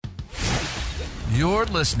You're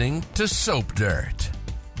listening to Soap Dirt,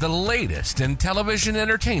 the latest in television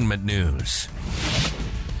entertainment news.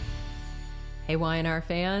 Hey, Y&R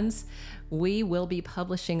fans. We will be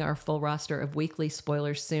publishing our full roster of weekly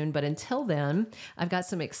spoilers soon, but until then, I've got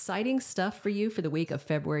some exciting stuff for you for the week of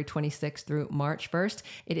February 26th through March 1st.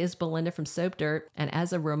 It is Belinda from Soap Dirt, and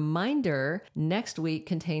as a reminder, next week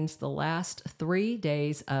contains the last 3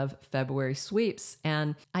 days of February sweeps.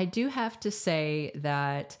 And I do have to say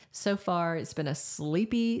that so far it's been a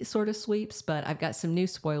sleepy sort of sweeps, but I've got some new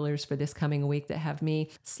spoilers for this coming week that have me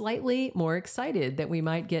slightly more excited that we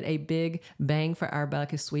might get a big bang for our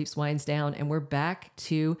buck as sweeps winds down. And we're back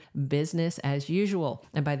to business as usual.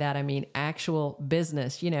 And by that, I mean actual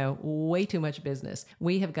business, way too much business.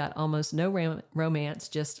 We have got almost no romance,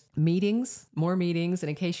 just meetings, more meetings.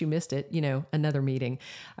 And in case you missed it, another meeting.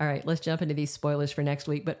 All right, let's jump into these spoilers for next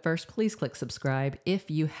week. But first, please click subscribe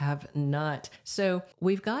if you have not. So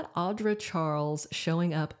we've got Audra Charles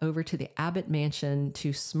showing up over to the Abbott mansion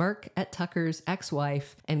to smirk at Tucker's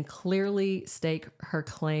ex-wife and clearly stake her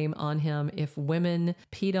claim on him. If women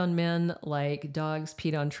peed on men like dogs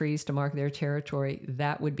peed on trees to mark their territory,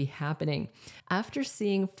 that would be happening. After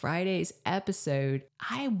seeing Friday's episode,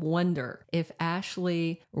 I wonder if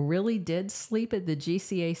Ashley really did sleep at the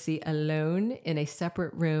GCAC alone in a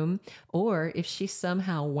separate room, or if she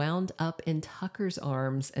somehow wound up in Tucker's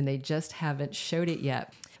arms and they just haven't showed it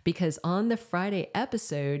yet. Because on the Friday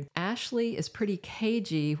episode, Ashley is pretty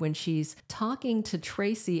cagey when she's talking to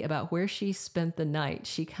Tracy about where she spent the night.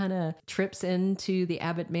 She kind of trips into the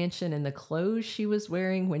Abbott mansion and the clothes she was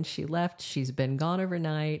wearing when she left. She's been gone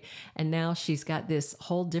overnight, and now she's got this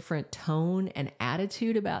whole different tone and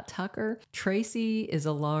attitude about Tucker. Tracy is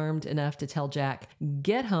alarmed enough to tell Jack,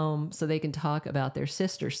 get home so they can talk about their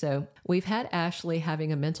sister. So we've had Ashley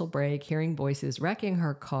having a mental break, hearing voices, wrecking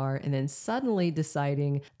her car, and then suddenly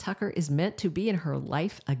deciding Tucker is meant to be in her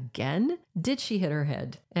life again? Did she hit her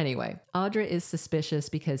head? Anyway, Audra is suspicious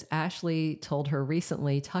because Ashley told her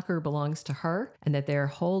recently Tucker belongs to her and that their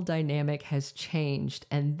whole dynamic has changed.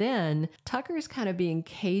 And then Tucker's kind of being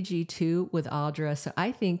cagey too with Audra, so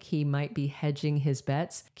I think he might be hedging his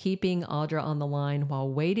bets, keeping Audra on the line while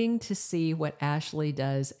waiting to see what Ashley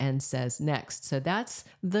does and says next. So that's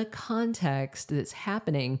the context that's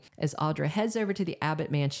happening as Audra heads over to the Abbott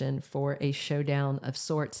mansion for a showdown of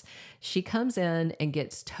sorts. She comes in and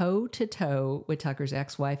gets toe to toe with Tucker's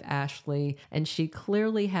ex-wife, Ashley, and she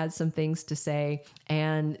clearly had some things to say.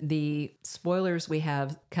 And the spoilers we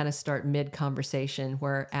have kind of start mid-conversation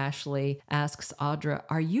where Ashley asks Audra,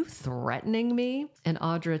 "Are you threatening me?" And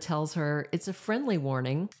Audra tells her, "It's a friendly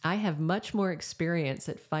warning. I have much more experience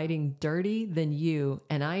at fighting dirty than you,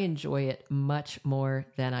 and I enjoy it much more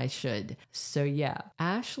than I should." So yeah,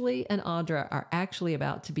 Ashley and Audra are actually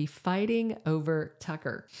about to be fighting over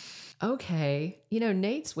Tucker. Okay,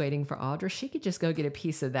 Nate's waiting for Audra. She could just go get a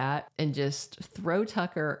piece of that and just throw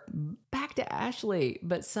Tucker back to Ashley.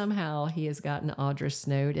 But somehow he has gotten Audra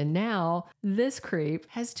snowed. And now this creep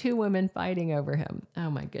has two women fighting over him. Oh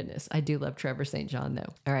my goodness. I do love Trevor St. John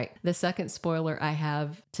though. All right. The second spoiler I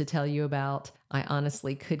have to tell you about, I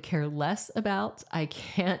honestly could care less about. I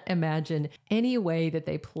can't imagine any way that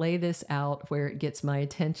they play this out where it gets my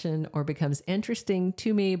attention or becomes interesting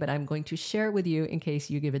to me, but I'm going to share it with you in case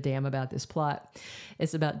you give a damn about this plot.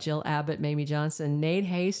 It's about Jill Abbott, Mamie Johnson, Nate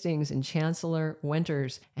Hastings, and Chancellor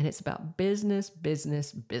Winters, and it's about business,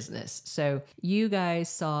 business, business. So you guys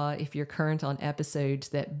saw, if you're current on episodes,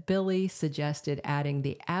 that Billy suggested adding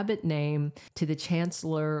the Abbott name to the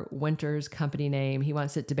Chancellor Winters company name. He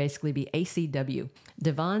wants it to basically be ACW.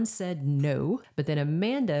 Devon said no, but then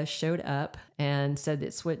Amanda showed up and said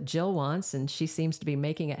that's what Jill wants, and she seems to be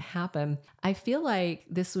making it happen. I feel like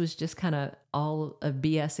this was just kind of all a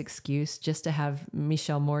BS excuse just to have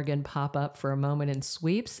Michelle Morgan pop up for a moment in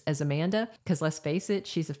sweeps as Amanda, because let's face it,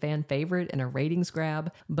 she's a fan favorite and a ratings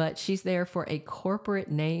grab, but she's there for a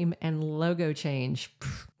corporate name and logo change.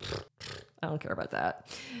 I don't care about that.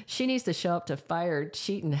 She needs to show up to fire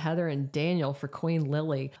Cheatin', Heather, and Daniel for Queen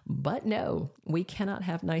Lily. But no, we cannot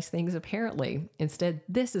have nice things apparently. Instead,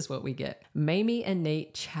 this is what we get. Mamie and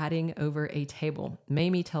Nate chatting over a table.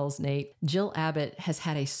 Mamie tells Nate, Jill Abbott has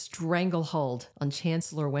had a stranglehold on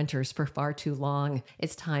Chancellor Winters for far too long.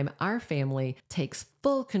 It's time our family takes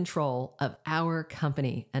full control of our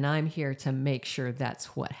company, and I'm here to make sure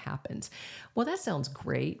that's what happens. Well, that sounds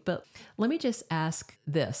great, but let me just ask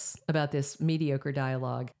this about this mediocre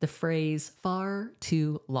dialogue. The phrase far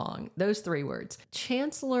too long, those 3 words.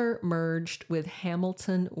 Chancellor merged with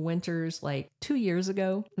Hamilton Winters like 2 years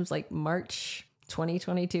ago. It was like March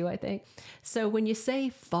 2022, I think. So when you say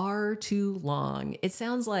far too long, it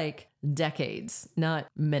sounds like decades, not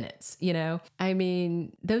minutes, you know? I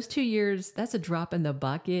mean, those 2 years, that's a drop in the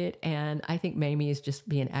bucket. And I think Mamie is just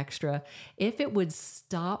being extra. If it would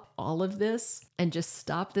stop all of this and just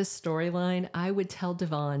stop this storyline, I would tell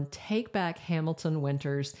Devon, take back Hamilton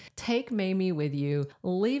Winters, take Mamie with you,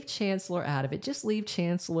 leave Chancellor out of it. Just leave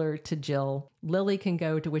Chancellor to Jill. Lily can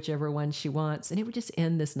go to whichever one she wants, and it would just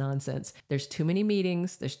end this nonsense. There's too many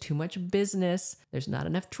meetings. There's too much business. There's not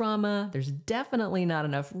enough drama. There's definitely not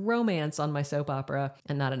enough romance on my soap opera,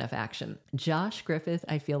 and not enough action. Josh Griffith,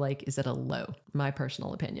 I feel like, is at a low, my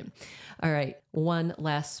personal opinion. All right, one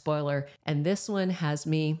last spoiler, and this one has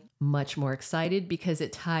me much more excited because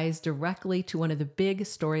it ties directly to one of the big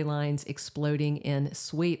storylines exploding in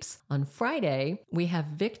Sweeps. On Friday, we have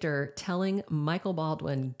Victor telling Michael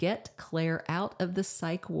Baldwin, get Claire out of the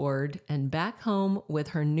psych ward and back home with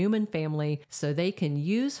her Newman family so they can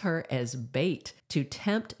use her as bait to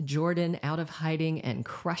tempt Jordan out of hiding and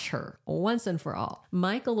crush her once and for all.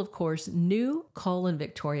 Michael, of course, knew Cole and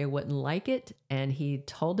Victoria wouldn't like it, and he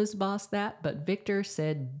told his boss that, but Victor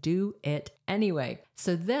said, do it anyway.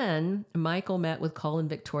 So then Michael met with Cole and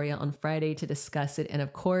Victoria on Friday to discuss it, and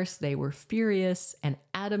of course they were furious and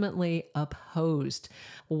adamantly opposed.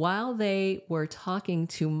 While they were talking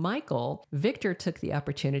to Michael, Victor took the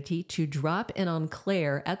opportunity to drop in on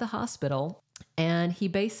Claire at the hospital, and he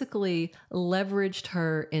basically leveraged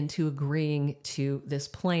her into agreeing to this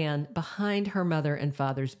plan behind her mother and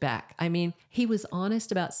father's back. I mean, he was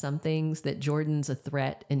honest about some things, that Jordan's a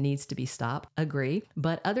threat and needs to be stopped. Agree.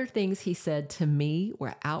 But other things he said to me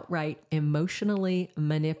were outright emotionally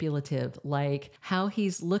manipulative, like how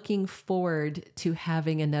he's looking forward to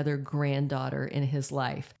having another granddaughter in his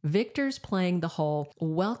life. Victor's playing the whole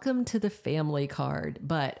welcome to the family card,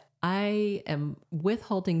 but I am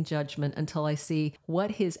withholding judgment until I see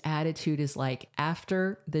what his attitude is like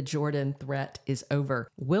after the Jordan threat is over.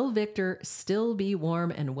 Will Victor still be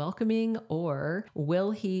warm and welcoming, or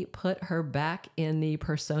will he put her back in the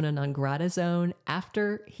persona non grata zone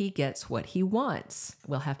after he gets what he wants?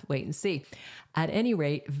 We'll have to wait and see. At any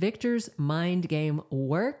rate, Victor's mind game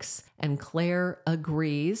works, and Claire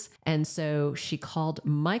agrees. And so she called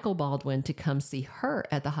Michael Baldwin to come see her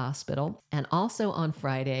at the hospital. And also on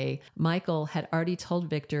Friday, Michael had already told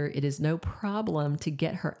Victor it is no problem to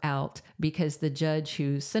get her out because the judge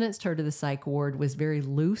who sentenced her to the psych ward was very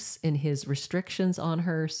loose in his restrictions on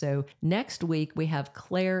her. So next week we have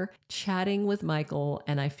Claire chatting with Michael,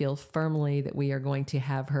 and I feel firmly that we are going to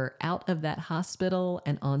have her out of that hospital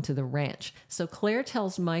and onto the ranch. So Claire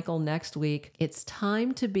tells Michael next week, it's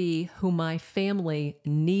time to be who my family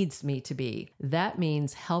needs me to be. That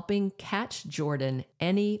means helping catch Jordan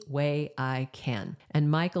any way I can.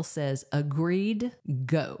 And Michael says, agreed,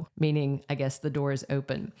 go. Meaning, I guess the door is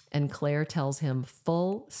open. And Claire tells him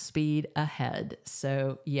full speed ahead.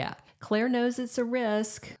 So yeah, Claire knows it's a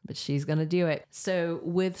risk, but she's going to do it. So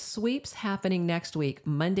with Sweeps happening next week,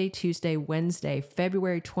 Monday, Tuesday, Wednesday,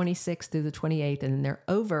 February 26th through the 28th, and then they're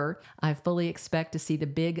over, I fully expect to see the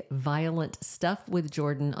big violent stuff with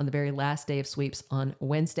Jordan on the very last day of Sweeps on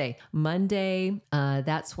Wednesday. Monday,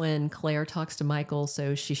 that's when Claire talks to Michael,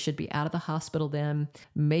 so she should be out of the hospital then.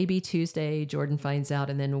 Maybe Tuesday, Jordan finds out,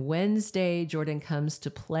 and then Wednesday, Jordan comes to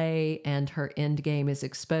play and her end game is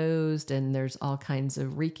exposed, and there's all kinds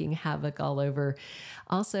of wreaking havoc all over.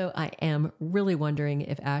 Also, I am really wondering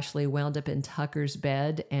if Ashley wound up in Tucker's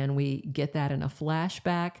bed, and we get that in a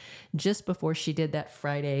flashback just before she did that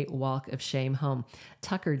Friday walk of shame home.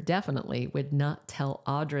 Tucker definitely would not tell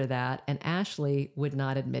Audra that, and Ashley would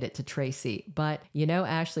not admit it to Tracy. But, you know,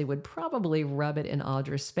 Ashley would probably rub it in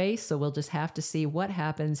Audra's face, so we'll just have to see what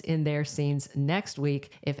happens in their scenes next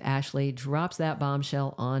week if Ashley drops that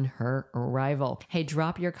bombshell on her arrival. Hey,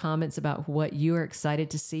 drop your comments about what you are excited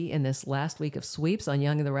to see in this last week of Sweeps on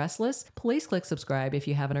Young and the Restless. Please click subscribe if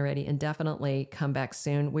you haven't already, and definitely come back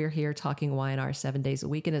soon. We're here talking Y&R 7 days a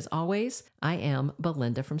week, and as always, I am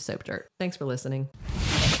Belinda from Soap Dirt. Thanks for listening.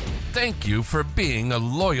 Thank you for being a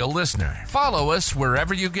loyal listener. Follow us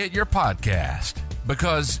wherever you get your podcast,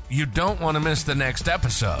 because you don't want to miss the next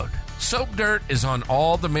episode. Soap Dirt is on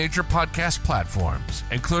all the major podcast platforms,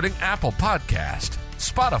 including Apple Podcast,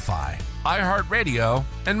 Spotify, iHeartRadio,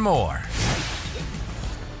 and more.